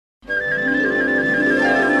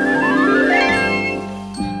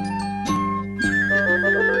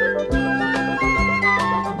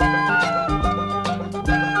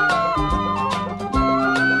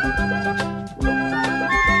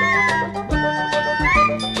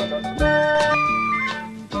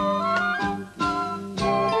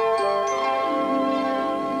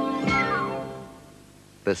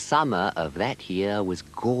summer of that year was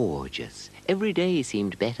gorgeous. Every day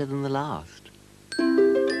seemed better than the last.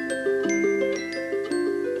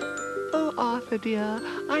 Oh, Arthur, dear,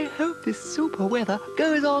 I hope this super weather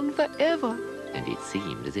goes on forever. And it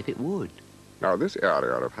seemed as if it would. Now, this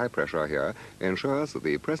area of high pressure here ensures that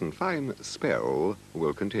the present fine spell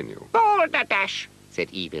will continue. Balderdash, Said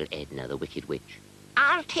Evil Edna, the Wicked Witch.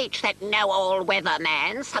 I'll teach that know-all-weather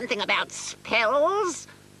man something about spells.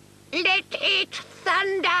 Let it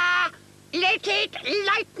thunder, let it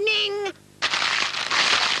lightning.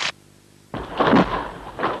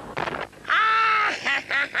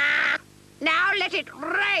 Now let it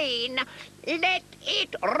rain, let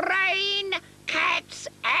it rain, cats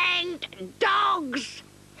and dogs.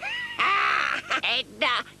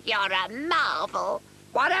 Edna, you're a marvel.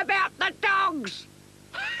 What about the dogs?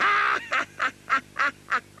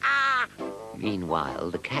 Meanwhile,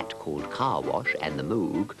 the cat called Carwash and the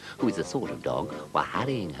Moog, who is a sort of dog, were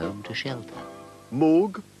hurrying home to shelter.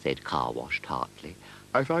 Moog, Said Carwash tartly.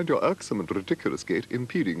 I find your irksome and ridiculous gait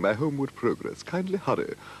impeding my homeward progress. Kindly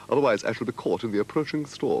hurry, otherwise I shall be caught in the approaching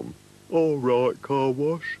storm. All right,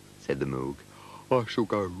 Carwash, Said the Moog. I shall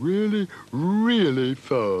go really, really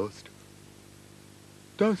fast.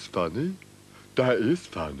 That's funny. That is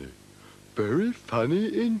funny. Very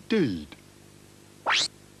funny indeed.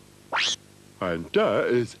 And that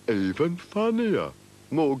is even funnier.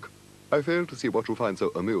 Moog, I fail to see what you find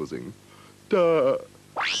so amusing.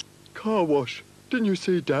 Carwash, didn't you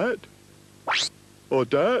see that? Or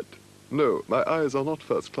that? No, my eyes are not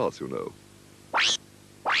first class, you know.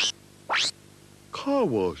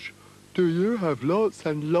 Carwash, do you have lots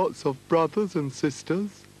and lots of brothers and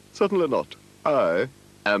sisters? Certainly not. I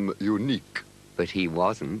am unique. But he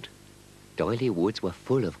wasn't. Doily Woods were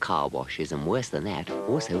full of Carwashes, and worse than that,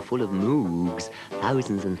 also full of Moogs,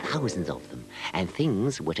 thousands and thousands of them. And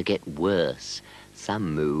things were to get worse.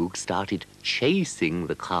 Some Moogs started chasing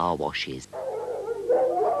the Carwashes.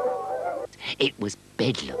 It was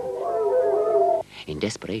bedlam. In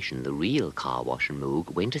desperation, the real Carwash and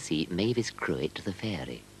Moog went to see Mavis Cruet, the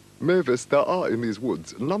fairy. Mavis, there are in these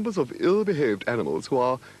woods numbers of ill-behaved animals who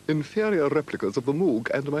are inferior replicas of the Moog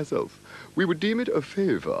and myself. We would deem it a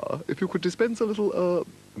favor if you could dispense a little,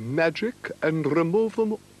 magic and remove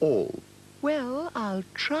them all. Well, I'll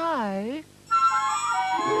try.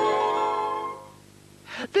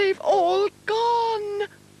 They've all gone.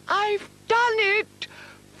 I've done it.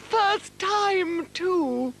 First time,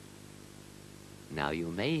 too. Now, you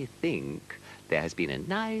may think there has been a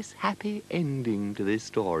nice, happy ending to this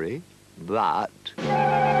story, but...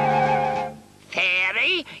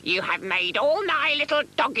 Fairy, you have made all my little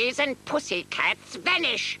doggies and pussycats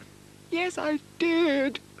vanish. Yes, I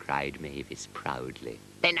did. cried Mavis proudly.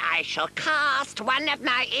 Then I shall cast one of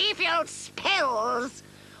my evil spells.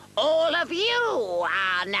 All of you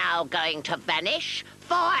are now going to vanish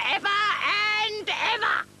forever and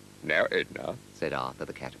ever. Now, Edna, Said Arthur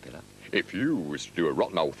the caterpillar. if you was to do a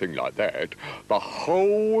rotten old thing like that, the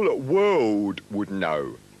whole world would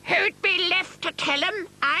know. Who'd be left to tell 'em,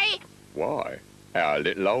 eh? Why, our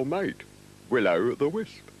little old mate, Willo the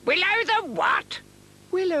Wisp. Willo the what?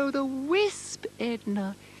 Willo the Wisp,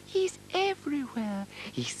 Edna. He's everywhere.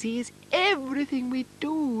 He sees everything we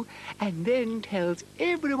do and then tells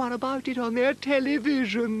everyone about it on their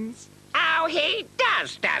televisions. Oh, he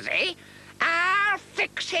does he? I'll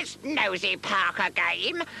fix his nosy Parker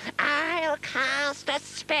game. I'll cast a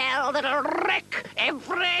spell that'll wreck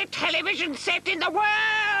every television set in the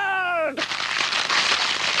world.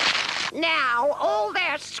 Now all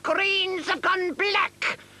their screens have gone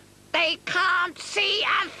black. They can't see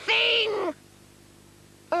a thing.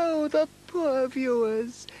 Oh, the poor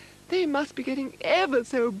viewers. They must be getting ever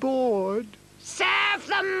so bored. Serve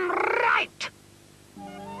them right.